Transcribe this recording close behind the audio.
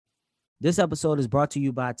This episode is brought to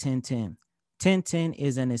you by 1010. 1010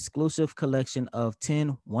 is an exclusive collection of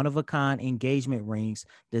 10 one-of-a-kind engagement rings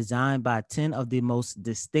designed by 10 of the most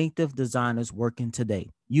distinctive designers working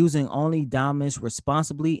today. Using only diamonds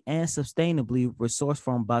responsibly and sustainably resourced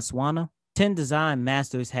from Botswana, 10 design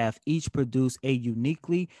masters have each produced a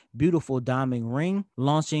uniquely beautiful diamond ring,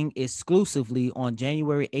 launching exclusively on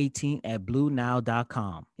January 18th at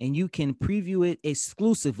BlueNile.com. And you can preview it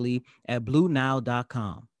exclusively at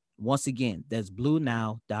BlueNile.com. Once again, that's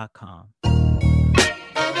BlueNile.com.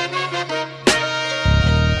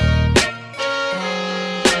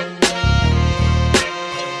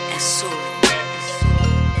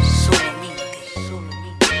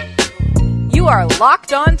 You are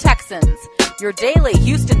Locked On Texans, your daily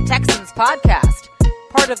Houston Texans podcast,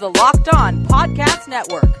 part of the Locked On Podcast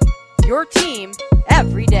Network, your team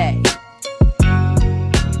every day.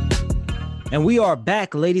 And we are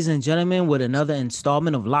back, ladies and gentlemen, with another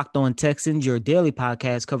installment of Locked On Texans, your daily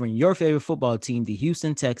podcast covering your favorite football team, the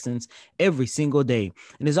Houston Texans, every single day.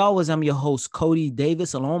 And as always, I'm your host, Cody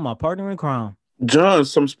Davis, along with my partner in crime, John,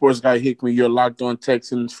 some sports guy Hickman, your Locked On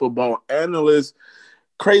Texans football analyst.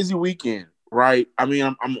 Crazy weekend, right? I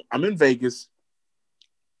mean, I'm in Vegas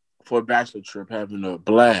for a bachelor trip, having a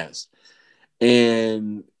blast,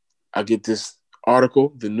 and I get this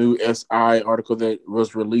article, the new SI article that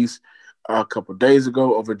was released a couple of days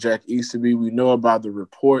ago over Jack Easterby. We know about the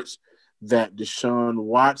reports that Deshaun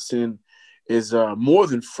Watson is more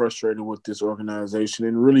than frustrated with this organization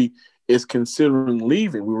and really is considering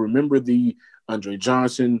leaving. We remember the Andre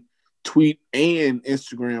Johnson tweet and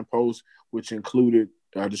Instagram post, which included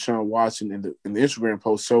Deshaun Watson in the Instagram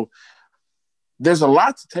post. So there's a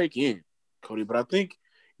lot to take in, Cody, but I think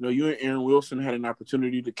you and Aaron Wilson had an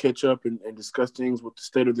opportunity to catch up and discuss things with the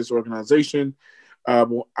state of this organization.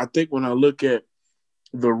 I think when I look at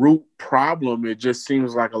the root problem, it just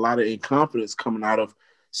seems like a lot of incompetence coming out of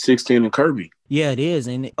 16 and Kirby. Yeah, it is.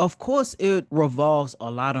 And of course, it revolves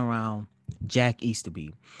a lot around Jack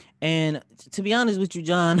Easterby. And to be honest with you,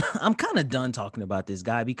 John, I'm kind of done talking about this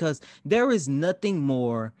guy because there is nothing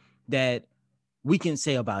more that we can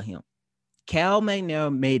say about him. Cal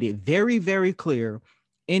McNair made it very, very clear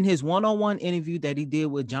in his one-on-one interview that he did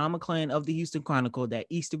with John McClain of the Houston Chronicle that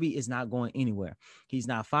Easterby is not going anywhere. He's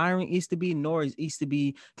not firing Easterby, nor is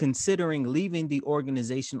Easterby considering leaving the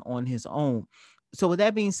organization on his own. So with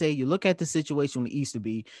that being said, you look at the situation with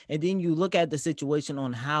Easterby, and then you look at the situation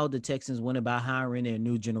on how the Texans went about hiring their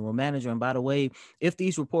new general manager. And by the way, if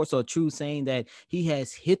these reports are true, saying that he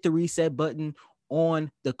has hit the reset button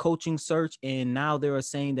on the coaching search, and now they are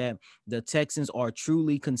saying that the Texans are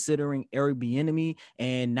truly considering Eric Bieniemy,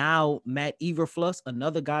 and now Matt Eberflus,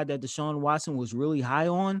 another guy that Deshaun Watson was really high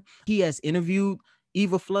on, he has interviewed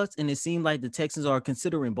Eberflus, and it seemed like the Texans are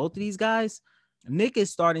considering both of these guys. Nick is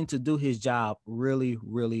starting to do his job really,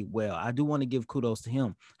 really well. I do want to give kudos to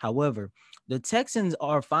him. However, the Texans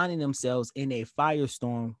are finding themselves in a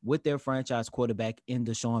firestorm with their franchise quarterback in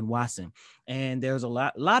Deshaun Watson. And there's a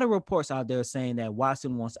lot of reports out there saying that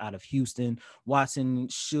Watson wants out of Houston. Watson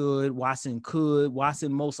should, Watson could,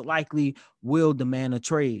 Watson most likely will demand a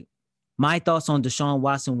trade. My thoughts on Deshaun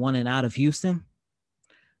Watson wanting out of Houston?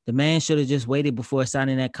 The man should have just waited before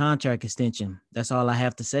signing that contract extension. That's all I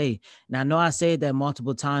have to say. Now, I know I said that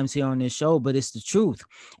multiple times here on this show, but it's the truth.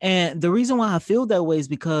 And the reason why I feel that way is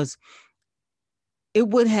because it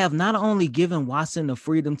would have not only given Watson the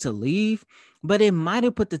freedom to leave, but it might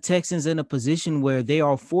have put the Texans in a position where they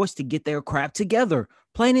are forced to get their crap together,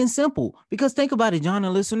 plain and simple. Because think about it, John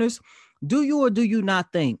and listeners, do you or do you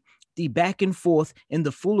not think the back and forth and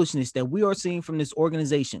the foolishness that we are seeing from this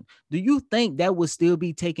organization, do you think that would still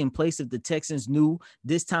be taking place if the Texans knew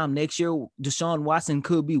this time next year Deshaun Watson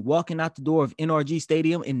could be walking out the door of NRG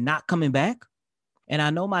Stadium and not coming back? And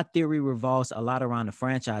I know my theory revolves a lot around the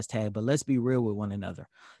franchise tag, but let's be real with one another.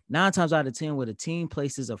 9 times out of 10, when a team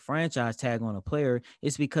places a franchise tag on a player,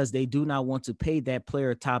 it's because they do not want to pay that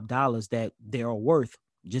player top dollars that they are worth.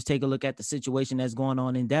 Just take a look at the situation that's going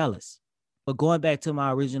on in Dallas. But going back to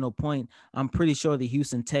my original point, I'm pretty sure the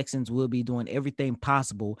Houston Texans will be doing everything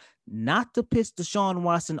possible not to piss Deshaun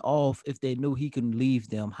Watson off if they knew he can leave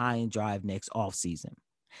them high and dry next offseason.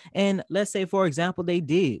 And let's say, for example, they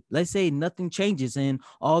did. Let's say nothing changes and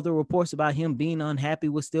all the reports about him being unhappy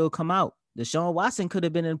will still come out. Deshaun Watson could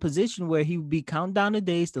have been in a position where he would be counting down the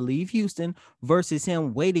days to leave Houston versus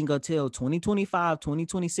him waiting until 2025,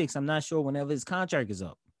 2026. I'm not sure whenever his contract is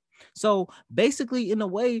up. So basically, in a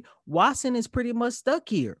way, Watson is pretty much stuck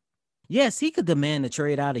here. Yes, he could demand a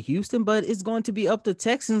trade out of Houston, but it's going to be up to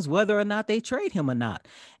Texans whether or not they trade him or not.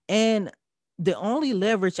 And the only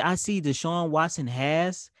leverage I see Deshaun Watson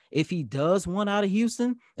has if he does want out of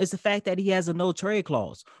Houston, it's the fact that he has a no trade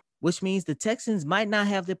clause, which means the Texans might not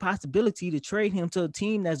have the possibility to trade him to a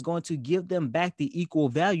team that's going to give them back the equal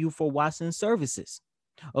value for Watson's services.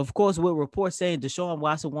 Of course, with reports saying Deshaun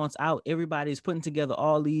Watson wants out, everybody's putting together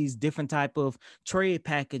all these different type of trade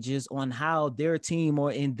packages on how their team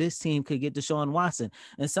or in this team could get Deshaun Watson.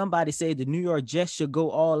 And somebody said the New York Jets should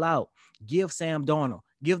go all out, give Sam Darnold,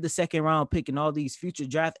 give the second round pick and all these future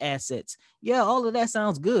draft assets. Yeah, all of that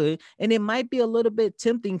sounds good. And it might be a little bit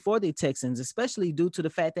tempting for the Texans, especially due to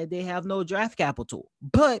the fact that they have no draft capital.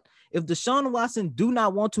 But if Deshaun Watson do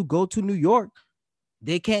not want to go to New York,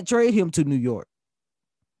 they can't trade him to New York.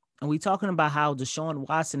 And we're talking about how Deshaun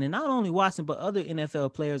Watson, and not only Watson, but other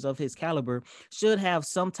NFL players of his caliber should have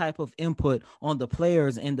some type of input on the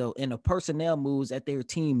players and the personnel moves that their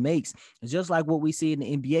team makes, just like what we see in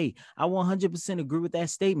the NBA. I 100% agree with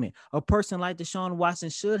that statement. A person like Deshaun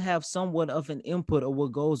Watson should have somewhat of an input of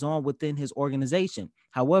what goes on within his organization.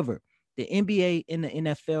 However, the NBA and the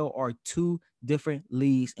NFL are two different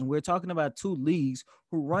leagues, and we're talking about two leagues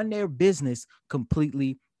who run their business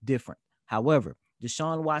completely different. However,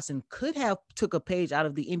 Deshaun Watson could have took a page out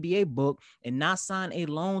of the NBA book and not sign a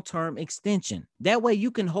long-term extension. That way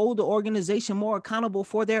you can hold the organization more accountable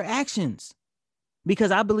for their actions.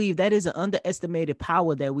 Because I believe that is an underestimated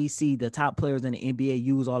power that we see the top players in the NBA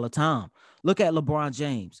use all the time. Look at LeBron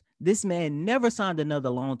James. This man never signed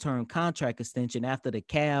another long-term contract extension after the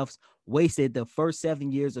Cavs wasted the first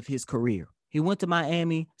 7 years of his career. He went to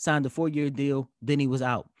Miami, signed a 4-year deal, then he was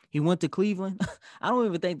out. He went to Cleveland. I don't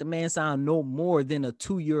even think the man signed no more than a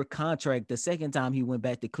 2-year contract the second time he went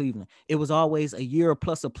back to Cleveland. It was always a year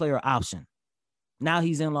plus a player option. Now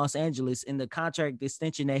he's in Los Angeles, and the contract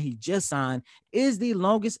extension that he just signed is the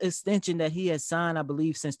longest extension that he has signed, I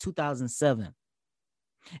believe, since 2007.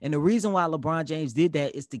 And the reason why LeBron James did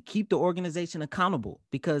that is to keep the organization accountable,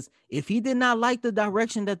 because if he did not like the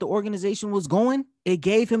direction that the organization was going, it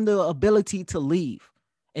gave him the ability to leave.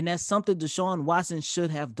 And that's something Deshaun Watson should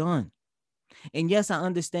have done. And yes, I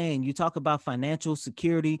understand. You talk about financial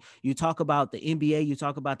security. You talk about the NBA. You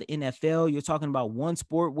talk about the NFL. You're talking about one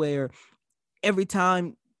sport where every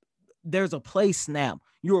time there's a play snap,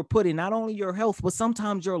 you are putting not only your health, but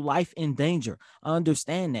sometimes your life in danger. I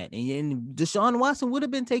understand that. And Deshaun Watson would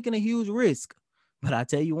have been taking a huge risk. But I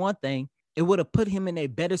tell you one thing, it would have put him in a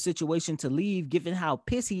better situation to leave, given how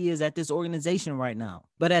pissed he is at this organization right now.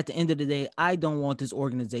 But at the end of the day, I don't want this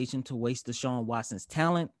organization to waste Deshaun Watson's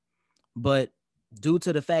talent. But due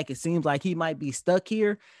to the fact it seems like he might be stuck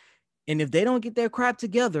here, and if they don't get their crap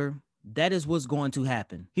together, that is what's going to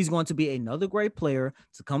happen. He's going to be another great player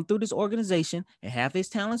to come through this organization and have his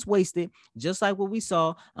talents wasted, just like what we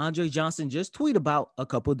saw Andre Johnson just tweet about a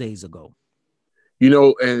couple of days ago. You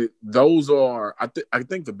know, and those are, I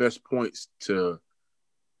think the best points to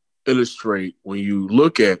illustrate when you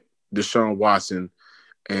look at Deshaun Watson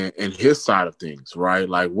and his side of things, right?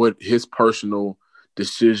 Like what his personal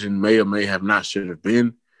decision may or may have not should have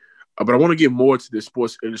been. But I want to get more to this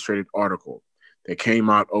Sports Illustrated article that came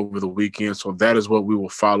out over the weekend. So that is what we will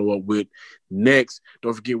follow up with next.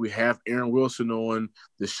 Don't forget, we have Aaron Wilson on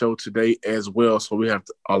the show today as well. So we have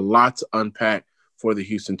a lot to unpack for the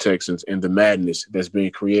Houston Texans and the madness that's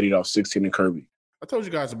being created off 16 and Kirby. I told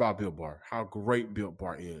you guys about Built Bar, how great Built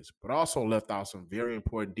Bar is, but also left out some very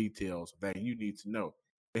important details that you need to know.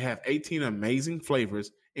 They have 18 amazing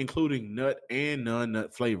flavors, including nut and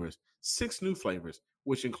non-nut flavors, 6 new flavors,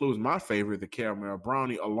 which includes my favorite, the caramel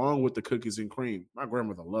brownie, along with the cookies and cream. My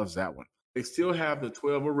grandmother loves that one. They still have the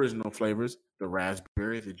 12 original flavors, the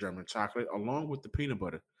raspberry, the German chocolate, along with the peanut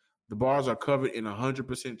butter. The bars are covered in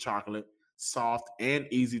 100% chocolate, soft, and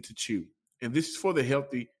easy to chew. And this is for the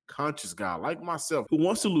healthy, conscious guy like myself who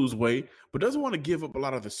wants to lose weight but doesn't want to give up a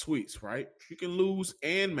lot of the sweets, right? You can lose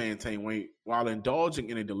and maintain weight while indulging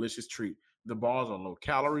in a delicious treat. The bars are low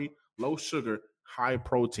calorie, low sugar, high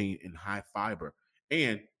protein, and high fiber,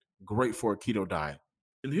 and great for a keto diet.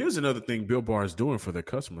 And here's another thing Built Bar is doing for their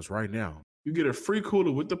customers right now. You get a free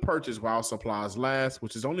cooler with the purchase while supplies last,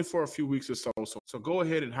 which is only for a few weeks or so. So go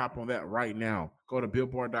ahead and hop on that right now. Go to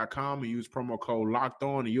BuiltBar.com and use promo code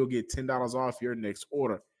LOCKEDON, and you'll get $10 off your next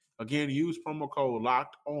order. Again, use promo code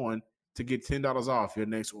LOCKEDON to get $10 off your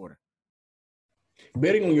next order.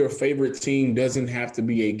 Betting on your favorite team doesn't have to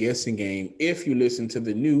be a guessing game if you listen to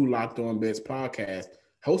the new Locked On Bets podcast,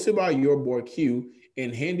 hosted by your boy Q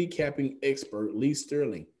and handicapping expert Lee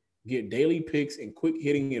Sterling. Get daily picks and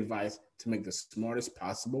quick-hitting advice to make the smartest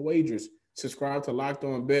possible wagers. Subscribe to Locked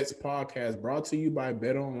On Bets podcast, brought to you by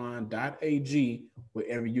betonline.ag,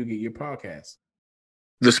 wherever you get your podcasts.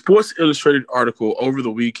 The Sports Illustrated article over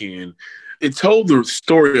the weekend, it told the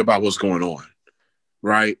story about what's going on.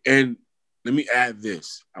 right? And let me add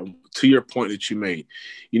this to your point that you made.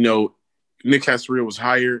 You know, Nick Casario was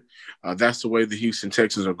hired. That's the way the Houston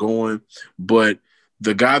Texans are going. But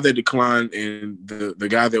the guy that declined and the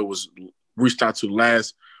guy that was reached out to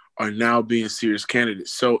last are now being serious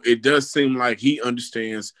candidates. So it does seem like he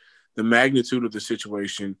understands the magnitude of the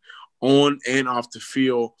situation on and off the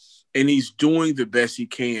field, and he's doing the best he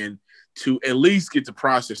can to at least get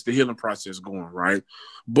the healing process going, right?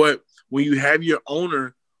 But when you have your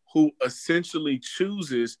owner who essentially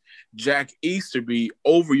chooses Jack Easterby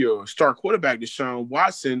over your star quarterback, Deshaun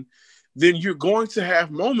Watson, then you're going to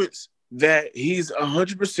have moments that he's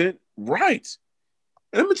 100% right.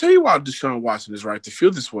 And let me tell you why Deshaun Watson is right to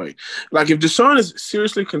feel this way. Like, if Deshaun is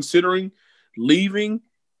seriously considering leaving,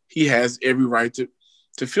 he has every right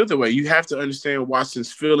to feel that way. You have to understand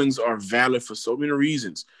Watson's feelings are valid for so many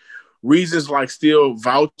reasons. Reasons like still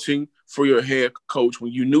vouching for your head coach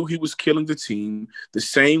when you knew he was killing the team the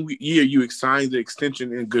same year you signed the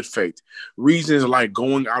extension in good faith. Reasons like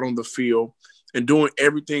going out on the field and doing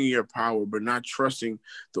everything in your power, but not trusting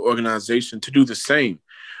the organization to do the same.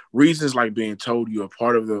 Reasons like being told you're a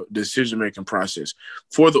part of the decision-making process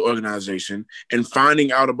for the organization and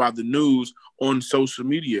finding out about the news on social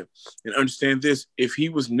media. And understand this, if he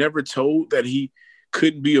was never told that he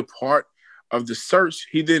couldn't be a part of the search,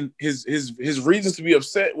 his reasons to be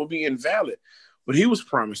upset will be invalid. But he was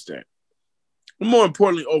promised that. More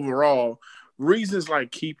importantly, overall, reasons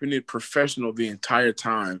like keeping it professional the entire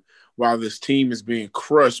time while this team is being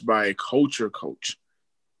crushed by a culture coach.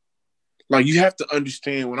 Like, you have to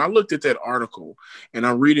understand, when I looked at that article and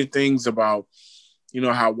I'm reading things about,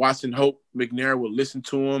 how Watson hoped McNair would listen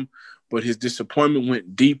to him, but his disappointment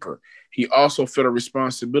went deeper. He also felt a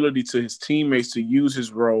responsibility to his teammates to use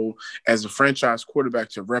his role as a franchise quarterback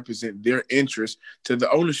to represent their interests to the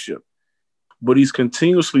ownership. But he's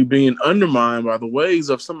continuously being undermined by the ways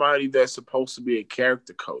of somebody that's supposed to be a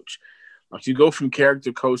character coach. Like, you go from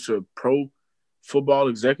character coach to pro football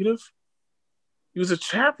executive. He was a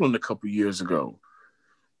chaplain a couple years ago.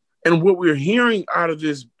 And what we're hearing out of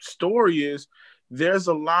this story is there's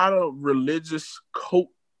a lot of religious cult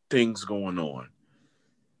things going on.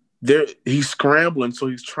 He's scrambling, so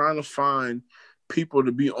he's trying to find people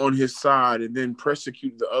to be on his side and then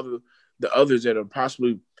persecute the others that are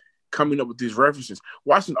possibly coming up with these references.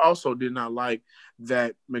 Watson also did not like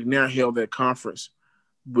that McNair held that conference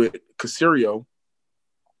with Casario,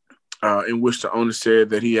 in which the owner said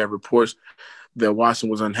that he had reports that Watson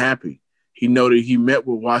was unhappy. He noted he met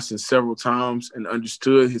with Watson several times and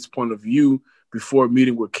understood his point of view before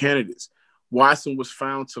meeting with candidates. Watson was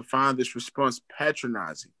found to find this response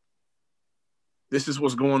patronizing. This is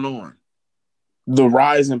what's going on. The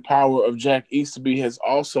rise in power of Jack Easterby has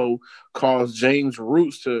also caused James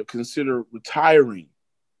Roots to consider retiring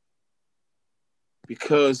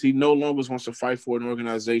because he no longer wants to fight for an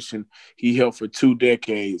organization he held for 2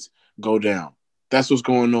 decades go down. That's what's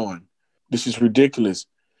going on. This is ridiculous.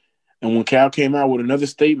 And when Cal came out with another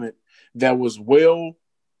statement that was well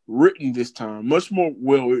written this time, much more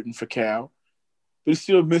well written for Cal, but he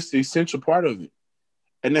still missed the essential part of it.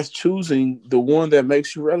 And that's choosing the one that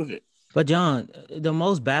makes you relevant. But John, the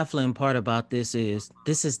most baffling part about this is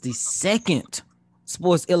the second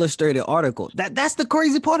Sports Illustrated article. That's the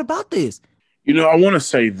crazy part about this. I want to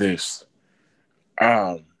say this.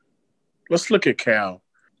 Let's look at Cal.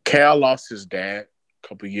 Cal lost his dad a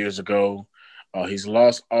couple of years ago. He's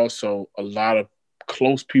lost also a lot of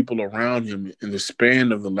close people around him in the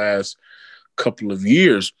span of the last couple of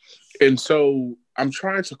years. And so I'm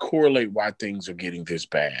trying to correlate why things are getting this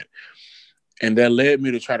bad. And that led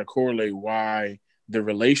me to try to correlate why the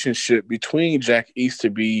relationship between Jack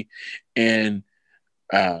Easterby and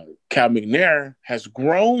Cal McNair has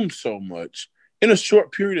grown so much in a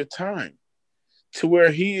short period of time to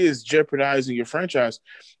where he is jeopardizing your franchise.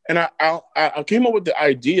 And I came up with the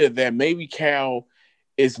idea that maybe Cal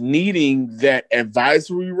is needing that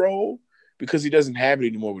advisory role because he doesn't have it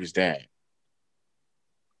anymore with his dad.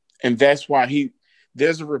 And that's why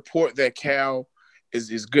there's a report that Cal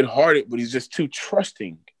is good-hearted, but he's just too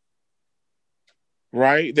trusting,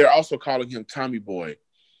 right? They're also calling him Tommy Boy.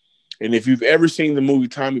 And if you've ever seen the movie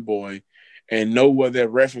Tommy Boy and know where that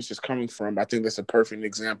reference is coming from, I think that's a perfect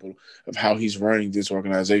example of how he's running this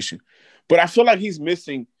organization. But I feel like he's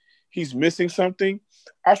missing something.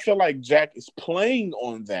 I feel like Jack is playing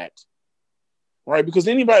on that, right? Because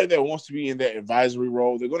anybody that wants to be in that advisory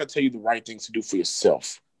role, they're going to tell you the right things to do for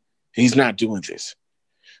yourself. He's not doing this.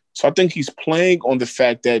 So I think he's playing on the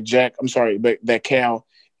fact that that Cal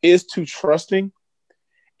is too trusting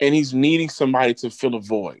and he's needing somebody to fill a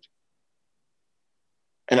void.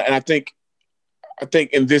 And I think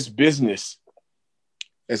in this business,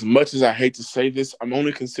 as much as I hate to say this, I'm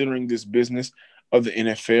only considering this business of the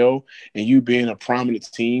NFL and you being a prominent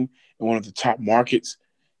team in one of the top markets.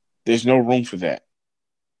 There's no room for that.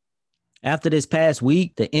 After this past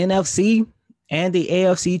week, the NFC and the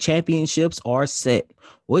AFC championships are set,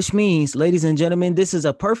 which means, ladies and gentlemen, this is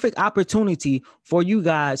a perfect opportunity for you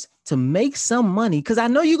guys to make some money, because I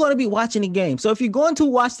know you're going to be watching the game. So if you're going to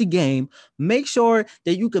watch the game, make sure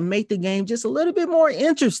that you can make the game just a little bit more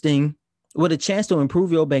interesting with a chance to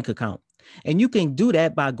improve your bank account. And you can do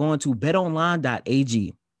that by going to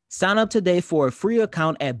betonline.ag. Sign up today for a free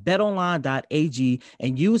account at betonline.ag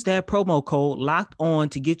and use that promo code Locked On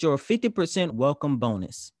to get your 50% welcome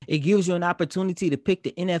bonus. It gives you an opportunity to pick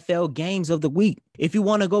the NFL games of the week. If you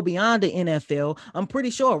want to go beyond the NFL, I'm pretty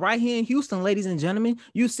sure right here in Houston, ladies and gentlemen,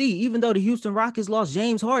 you see, even though the Houston Rockets lost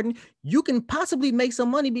James Harden, you can possibly make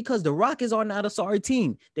some money because the Rockets are not a sorry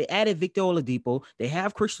team. They added Victor Oladipo. They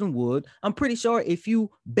have Christian Wood. I'm pretty sure if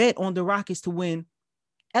you bet on the Rockets to win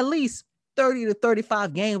at least 30 to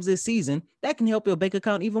 35 games this season, that can help your bank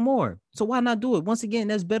account even more. So why not do it? Once again,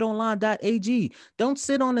 that's betonline.ag. Don't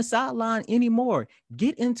sit on the sideline anymore.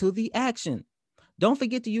 Get into the action. Don't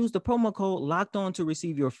forget to use the promo code Locked On to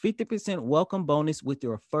receive your 50% welcome bonus with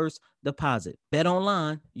your first deposit.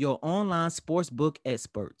 BetOnline, your online sportsbook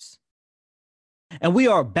experts. And we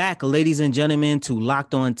are back, ladies and gentlemen, to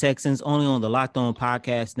Locked On Texans, only on the Locked On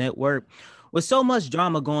Podcast Network. With so much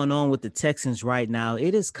drama going on with the Texans right now,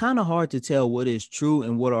 it is kind of hard to tell what is true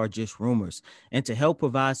and what are just rumors. And to help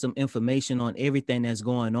provide some information on everything that's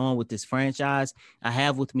going on with this franchise, I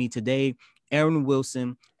have with me today Aaron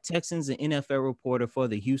Wilson, Texans and NFL reporter for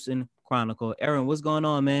the Houston Chronicle. Aaron, what's going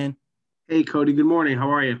on, man? Hey, Cody. Good morning.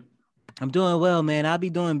 How are you? I'm doing well, man. I'd be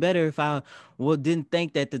doing better if I didn't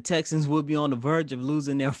think that the Texans would be on the verge of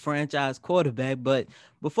losing their franchise quarterback. But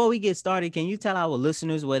before we get started, can you tell our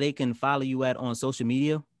listeners where they can follow you at on social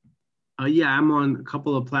media? Yeah, I'm on a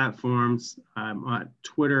couple of platforms. I'm on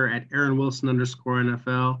Twitter at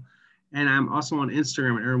 @AaronWilson_NFL. And I'm also on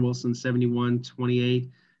Instagram at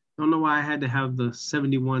AaronWilson7128. Don't know why I had to have the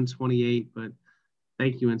 7128, but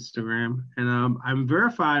thank you, Instagram. And I'm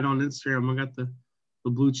verified on Instagram. I got the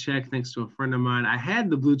blue check thanks to a friend of mine. I had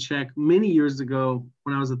the blue check many years ago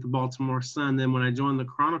when I was at the Baltimore Sun. Then when I joined the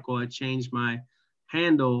Chronicle, I changed my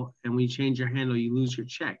handle. And when you change your handle, you lose your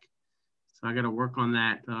check. So I got to work on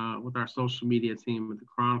that with our social media team at the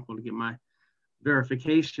Chronicle to get my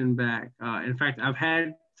verification back. In fact, I've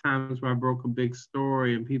had times where I broke a big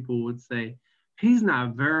story and people would say, he's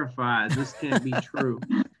not verified. This can't be true.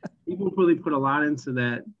 People really put a lot into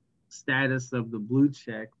that status of the blue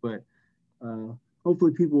check, but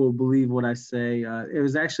hopefully people will believe what I say. It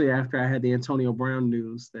was actually after I had the Antonio Brown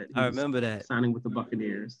news that he I remember that signing with the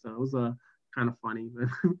Buccaneers. So it was kind of funny, but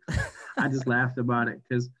I just laughed about it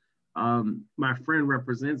because my friend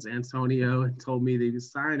represents Antonio and told me that he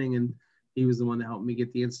was signing, and he was the one that helped me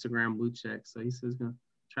get the Instagram blue check. So he says he's going to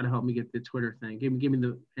try to help me get the Twitter thing. Give me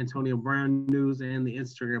the Antonio Brown news and the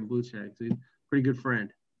Instagram blue check. So he's a pretty good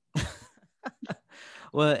friend.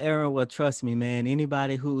 Well, Aaron, trust me, man.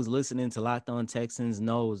 Anybody who's listening to Locked On Texans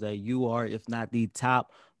knows that you are, if not the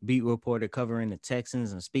top beat reporter covering the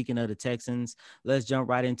Texans. And speaking of the Texans, let's jump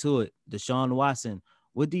right into it. Deshaun Watson,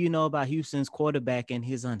 what do you know about Houston's quarterback and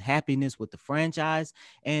his unhappiness with the franchise?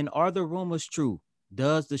 And are the rumors true?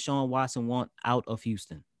 Does Deshaun Watson want out of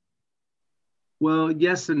Houston? Well,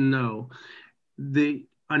 yes and no. The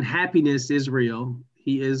unhappiness is real.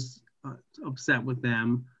 He is upset with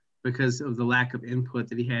them because of the lack of input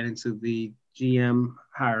that he had into the GM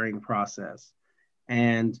hiring process.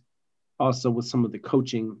 And also with some of the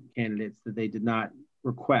coaching candidates that they did not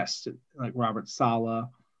request, like Robert Saleh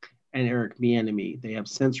and Eric Bieniemy. They have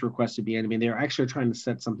since requested Bieniemy. They're actually trying to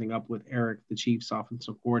set something up with Eric, the Chiefs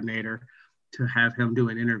offensive coordinator, to have him do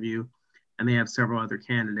an interview. And they have several other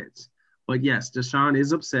candidates. But yes, Deshaun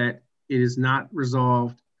is upset. It is not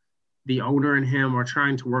resolved. The owner and him are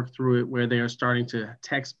trying to work through it where they are starting to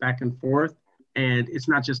text back and forth. And it's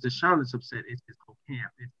not just Deshaun that's upset, it's his whole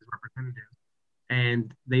camp, it's his representative.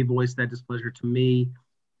 And they voiced that displeasure to me.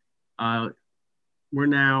 We're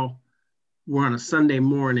on a Sunday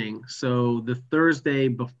morning, so the Thursday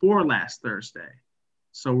before last Thursday.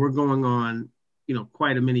 So we're going on,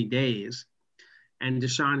 quite a many days. And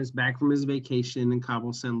Deshaun is back from his vacation in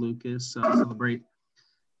Cabo San Lucas to celebrate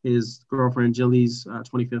his girlfriend Jilly's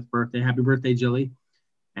 25th birthday. Happy birthday, Jilly.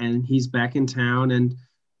 And he's back in town, and,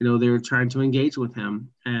 they're trying to engage with him.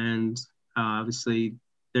 And obviously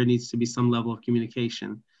there needs to be some level of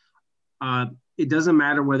communication. It doesn't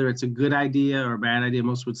matter whether it's a good idea or a bad idea.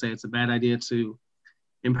 Most would say it's a bad idea to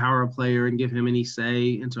empower a player and give him any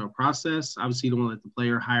say into a process. Obviously, you don't want to let the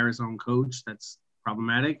player hire his own coach. That's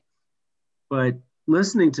problematic. But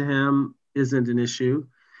listening to him isn't an issue.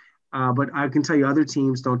 But I can tell you other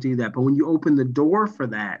teams don't do that. But when you open the door for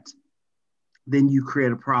that, then you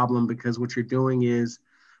create a problem, because what you're doing is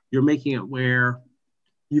you're making it where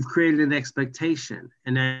you've created an expectation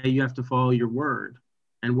and now you have to follow your word,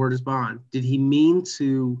 and word is bond. Did he mean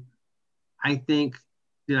to, did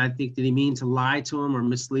he mean to lie to him or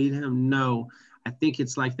mislead him? No. I think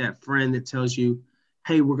it's like that friend that tells you,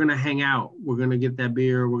 hey, we're going to hang out. We're going to get that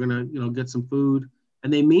beer. We're going to, get some food.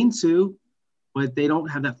 And they mean to, but they don't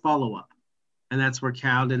have that follow-up. And that's where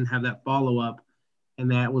Cal didn't have that follow-up. And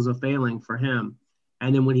that was a failing for him.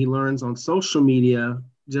 And then when he learns on social media,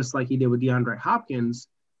 just like he did with DeAndre Hopkins,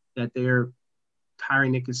 that they're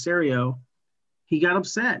hiring Nick Caserio, he got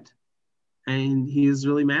upset. And he is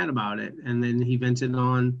really mad about it. And then he vented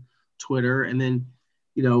on Twitter. And then,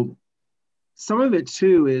 some of it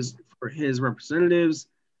too is for his representatives,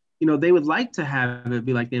 they would like to have it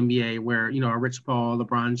be like the NBA where, a Rich Paul,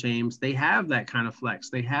 LeBron James, they have that kind of flex.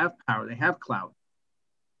 They have power, they have clout.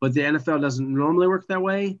 But the NFL doesn't normally work that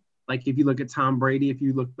way. Like if you look at Tom Brady, if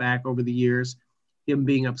you look back over the years, him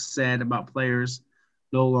being upset about players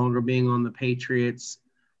no longer being on the Patriots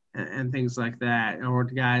and things like that, or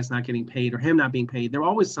the guys not getting paid or him not being paid. There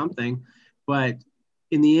always something. But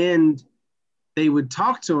in the end, they would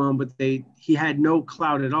talk to him, but he had no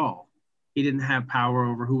clout at all. He didn't have power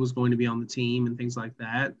over who was going to be on the team and things like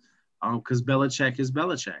that, because Belichick is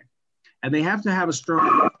Belichick. And they have to have a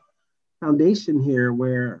strong foundation here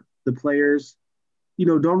where the players,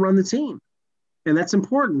 don't run the team. And that's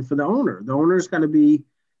important for the owner. The owner's got to be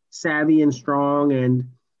savvy and strong and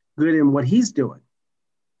good in what he's doing.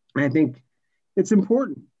 And I think it's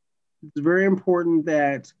important. It's very important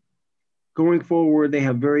that going forward, they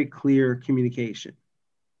have very clear communication.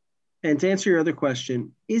 And to answer your other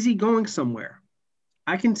question, is he going somewhere?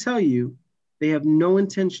 I can tell you they have no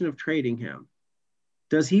intention of trading him.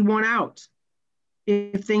 Does he want out?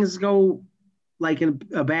 If things go like in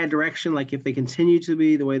a bad direction, like if they continue to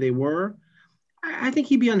be the way they were, I think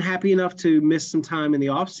he'd be unhappy enough to miss some time in the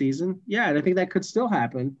offseason. Yeah, and I think that could still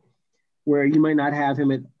happen where you might not have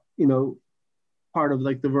him at, part of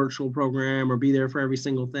like the virtual program or be there for every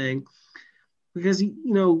single thing. Because,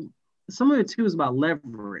 some of it too is about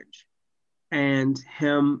leverage. And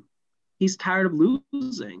he's tired of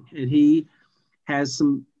losing. And he has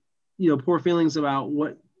some, poor feelings about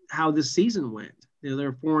how this season went.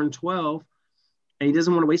 They're 4-12, and he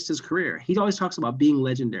doesn't want to waste his career. He always talks about being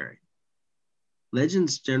legendary.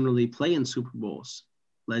 Legends generally play in Super Bowls.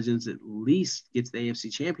 Legends at least get to the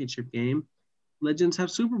AFC Championship game. Legends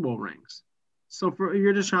have Super Bowl rings. So for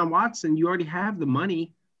you're Deshaun Watson, you already have the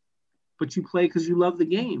money, but you play because you love the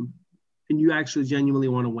game and you actually genuinely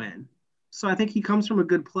want to win. So I think he comes from a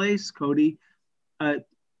good place, Cody. The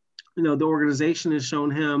organization has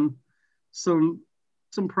shown him some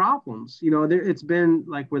problems. It's been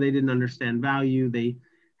like where they didn't understand value. They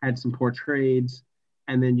had some poor trades,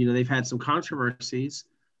 and then, they've had some controversies.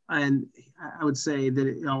 And I would say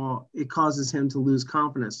that it causes him to lose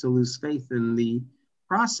confidence, to lose faith in the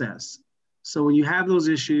process. So when you have those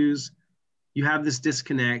issues, you have this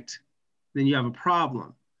disconnect, then you have a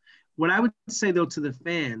problem. What I would say, though, to the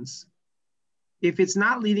fans, if it's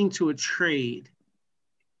not leading to a trade,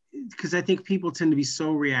 because I think people tend to be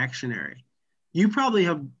so reactionary. You probably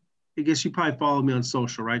have, I guess you probably follow me on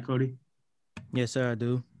social, right, Cody? Yes, sir, I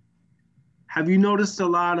do. Have you noticed a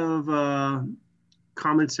lot of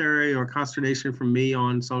commentary or consternation from me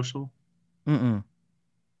on social? Mm-mm.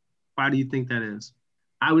 Why do you think that is?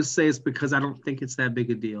 I would say it's because I don't think it's that big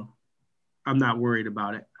a deal. I'm not worried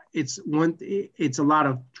about it. It's a lot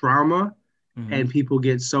of drama, mm-hmm. and people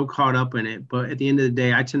get so caught up in it. But at the end of the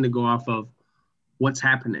day, I tend to go off of what's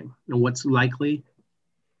happening and what's likely.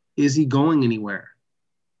 Is he going anywhere?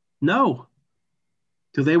 No.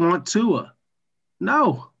 Do they want Tua?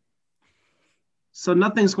 No. So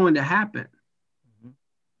nothing's going to happen. Mm-hmm.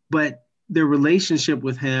 But their relationship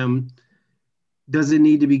with him, does it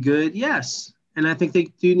need to be good? Yes. And I think they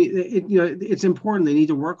do need it, it's important. They need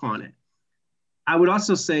to work on it. I would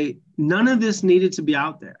also say none of this needed to be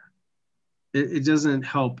out there. It doesn't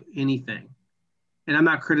help anything. And I'm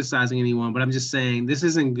not criticizing anyone, but I'm just saying this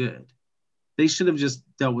isn't good. They should have just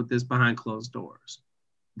dealt with this behind closed doors.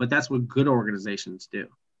 But that's what good organizations do.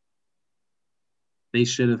 They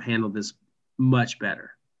should have handled this much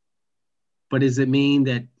better. But does it mean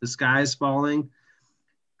that the sky is falling?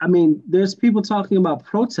 I mean, there's people talking about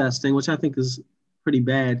protesting, which I think is pretty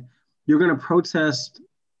bad. You're going to protest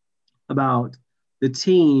about the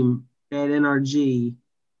team at NRG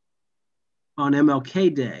on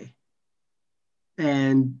MLK Day,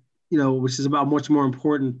 and, which is about much more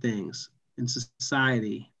important things. in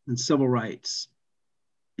society and civil rights,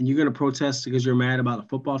 and you're going to protest because you're mad about a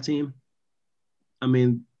football team. I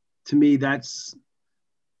mean, to me, that's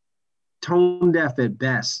tone deaf at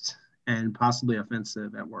best and possibly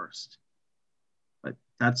offensive at worst. But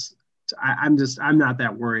I'm not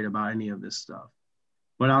that worried about any of this stuff.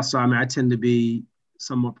 But also, I mean, I tend to be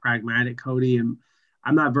somewhat pragmatic, Cody, and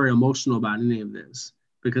I'm not very emotional about any of this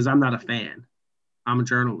because I'm not a fan. I'm a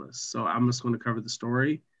journalist, so I'm just going to cover the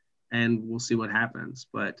story and we'll see what happens.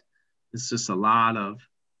 But it's just a lot of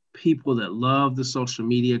people that love the social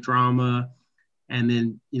media drama and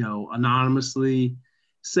then, anonymously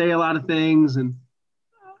say a lot of things. And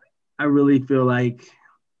I really feel like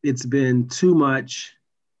it's been too much,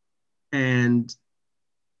 and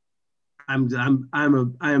I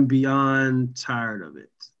am beyond tired of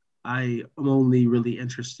it. I am only really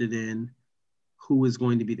interested in who is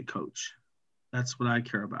going to be the coach. That's what I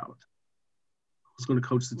care about. Who's going to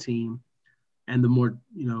coach the team and the more,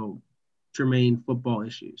 germane football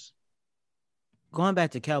issues. Going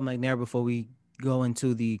back to Cal McNair before we go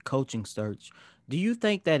into the coaching search, do you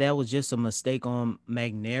think that was just a mistake on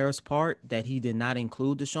McNair's part that he did not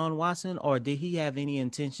include Deshaun Watson, or did he have any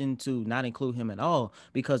intention to not include him at all?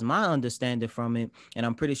 Because my understanding from it, and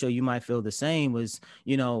I'm pretty sure you might feel the same, was,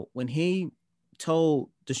 when he told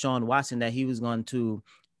Deshaun Watson that he was going to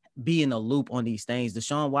be in the loop on these things,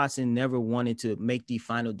 Deshaun Watson never wanted to make the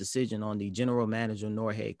final decision on the general manager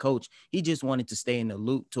nor head coach. He just wanted to stay in the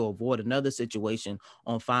loop to avoid another situation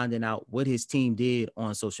on finding out what his team did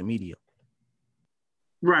on social media.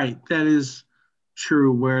 Right. That is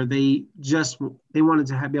true, where they wanted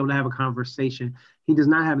to be able to have a conversation. He does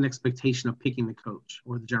not have an expectation of picking the coach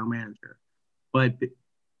or the general manager. But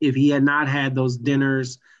if he had not had those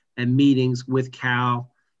dinners and meetings with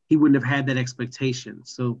Cal, he wouldn't have had that expectation.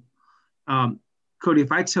 So, Cody,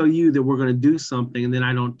 if I tell you that we're going to do something and then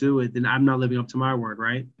I don't do it, then I'm not living up to my word,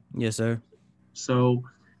 right? Yes, sir. So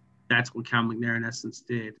that's what Cal McNair, in essence,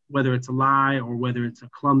 did. Whether it's a lie or whether it's a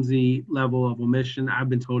clumsy level of omission, I've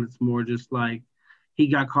been told it's more just like he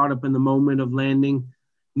got caught up in the moment of landing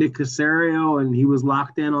Nick Caserio and he was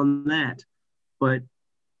locked in on that. But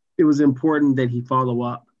it was important that he follow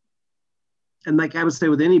up. And like I would say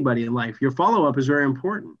with anybody in life, your follow-up is very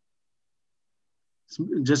important. It's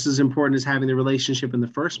just as important as having the relationship in the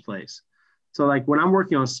first place. So like when I'm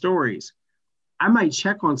working on stories, I might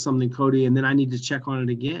check on something, Cody, and then I need to check on it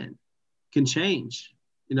again. Can change.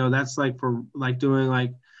 That's like for like doing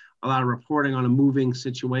like a lot of reporting on a moving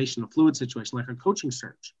situation, a fluid situation, like a coaching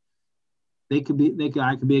search. I could be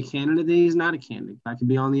a candidate, and he's not a candidate. I could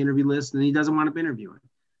be on the interview list and he doesn't want to be interviewing.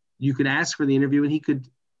 You could ask for the interview and he could,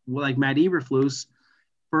 like Matt Eberflus,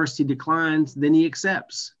 first he declines, then he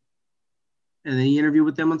accepts. And then he interviewed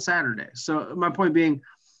with them on Saturday. So my point being,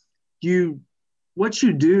 what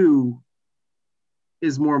you do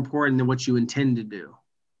is more important than what you intend to do.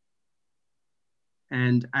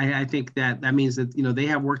 And I think that means that, they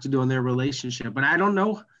have work to do in their relationship. But I don't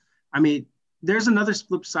know. I mean, there's another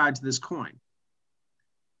flip side to this coin.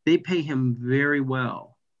 They pay him very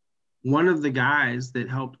well. One of the guys that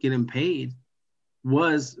helped get him paid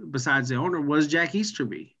besides the owner, was Jack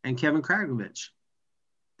Easterby and Kevin Kragovich.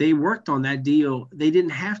 They worked on that deal. They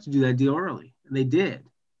didn't have to do that deal early, and they did.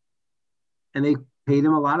 And they paid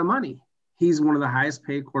him a lot of money. He's one of the highest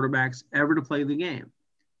paid quarterbacks ever to play the game.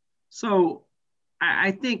 So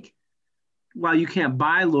I think while you can't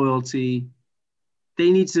buy loyalty,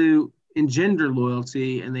 they need to engender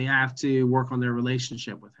loyalty, and they have to work on their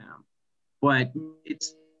relationship with him. But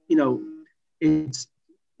it's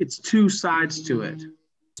two sides to it.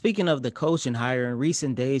 Speaking of the coaching hire, in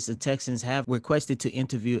recent days, the Texans have requested to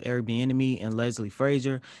interview Eric Bieniemy and Leslie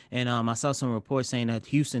Frazier. And I saw some reports saying that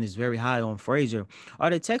Houston is very high on Frazier. Are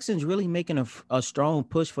the Texans really making a strong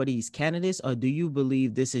push for these candidates, or do you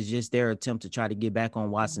believe this is just their attempt to try to get back on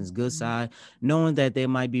Watson's good side, knowing that they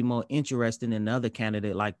might be more interested in another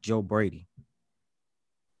candidate like Joe Brady?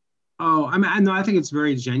 Oh, I think it's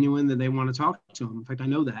very genuine that they want to talk to him. In fact, I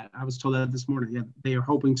know that. I was told that this morning. Yeah, they are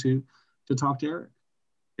hoping to talk to Eric.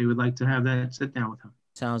 They would like to have that sit down with him.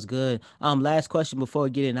 Sounds good. Last question before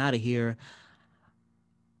getting out of here.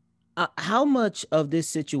 How much of this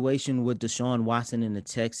situation with Deshaun Watson and the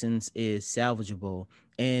Texans is salvageable?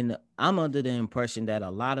 And I'm under the impression that a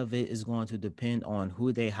lot of it is going to depend on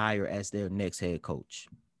who they hire as their next head coach.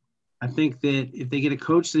 I think that if they get a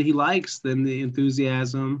coach that he likes, then the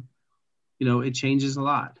enthusiasm, it changes a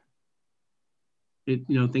lot.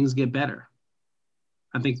 Things get better.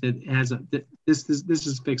 I think that this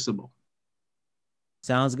is fixable.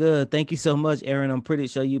 Sounds good. Thank you so much, Aaron. I'm pretty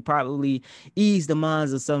sure you probably eased the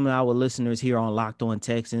minds of some of our listeners here on Locked On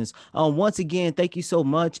Texans. Once again, thank you so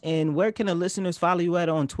much. And where can the listeners follow you at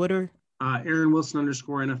on Twitter? Aaron Wilson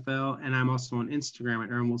 _NFL, and I'm also on Instagram at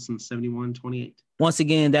Aaron Wilson 7128. Once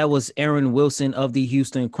again, that was Aaron Wilson of the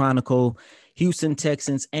Houston Chronicle, Houston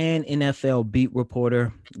Texans, and NFL beat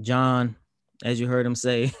reporter. John, as you heard him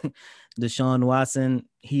say, Deshaun Watson,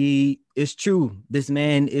 he is true. This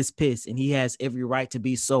man is pissed, and he has every right to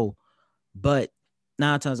be so. But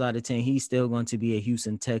 9 times out of 10, he's still going to be a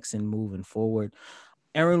Houston Texan moving forward.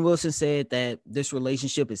 Aaron Wilson said that this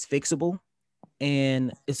relationship is fixable,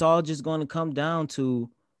 and it's all just going to come down to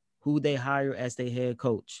who they hire as their head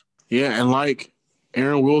coach. Yeah, and like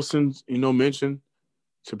Aaron Wilson, mentioned,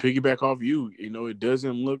 to piggyback off you, it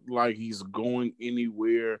doesn't look like he's going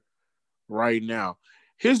anywhere right now.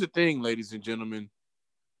 Here's the thing, ladies and gentlemen.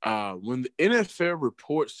 When the NFL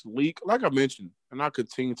reports leak, like I mentioned, and I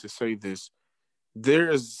continue to say this, there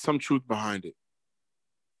is some truth behind it,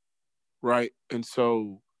 right? And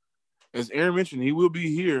so, as Aaron mentioned, he will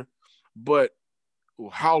be here, but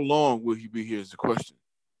how long will he be here is the question.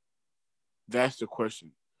 That's the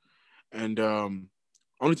question. And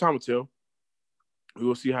only time will tell. We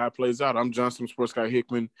will see how it plays out. I'm John Sims, Sports Guy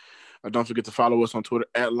Hickman. Don't forget to follow us on Twitter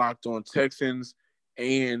at Locked On Texans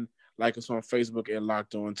and like us on Facebook at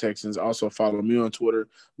Locked On Texans. Also follow me on Twitter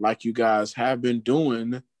like you guys have been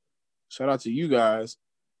doing. Shout out to you guys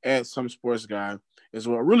at Some Sports Guy as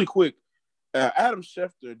well. Really quick, Adam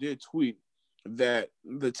Schefter did tweet that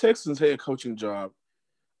the Texans head coaching job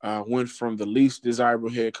went from the least desirable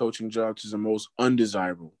head coaching job to the most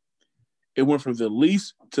undesirable. It went from the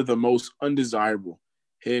least to the most undesirable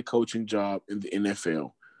head coaching job in the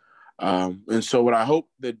NFL. And so what I hope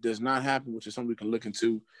that does not happen, which is something we can look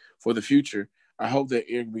into for the future, I hope that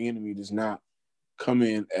Eric Bieniemy does not come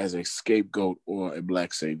in as a scapegoat or a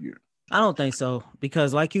black savior. I don't think so,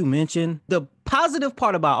 because like you mentioned, the positive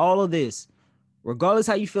part about all of this, regardless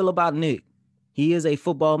how you feel about Nick, he is a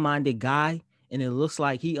football-minded guy, and it looks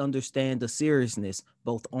like he understands the seriousness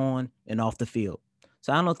both on and off the field.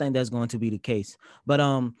 So I don't think that's going to be the case. But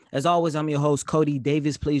as always, I'm your host, Cody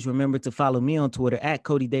Davis. Please remember to follow me on Twitter at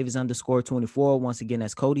Cody Davis _24. Once again,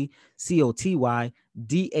 that's Cody, COTY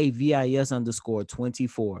DAVIS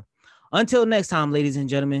 _24. Until next time, ladies and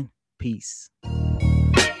gentlemen, peace.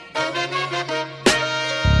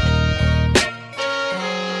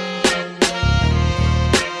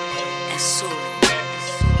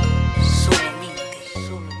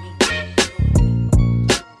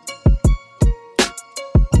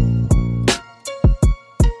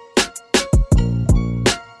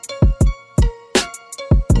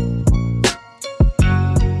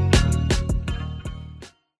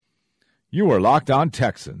 You are Locked On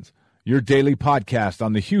Texans, your daily podcast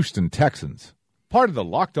on the Houston Texans, part of the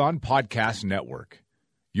Locked On Podcast Network,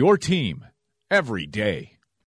 your team every day.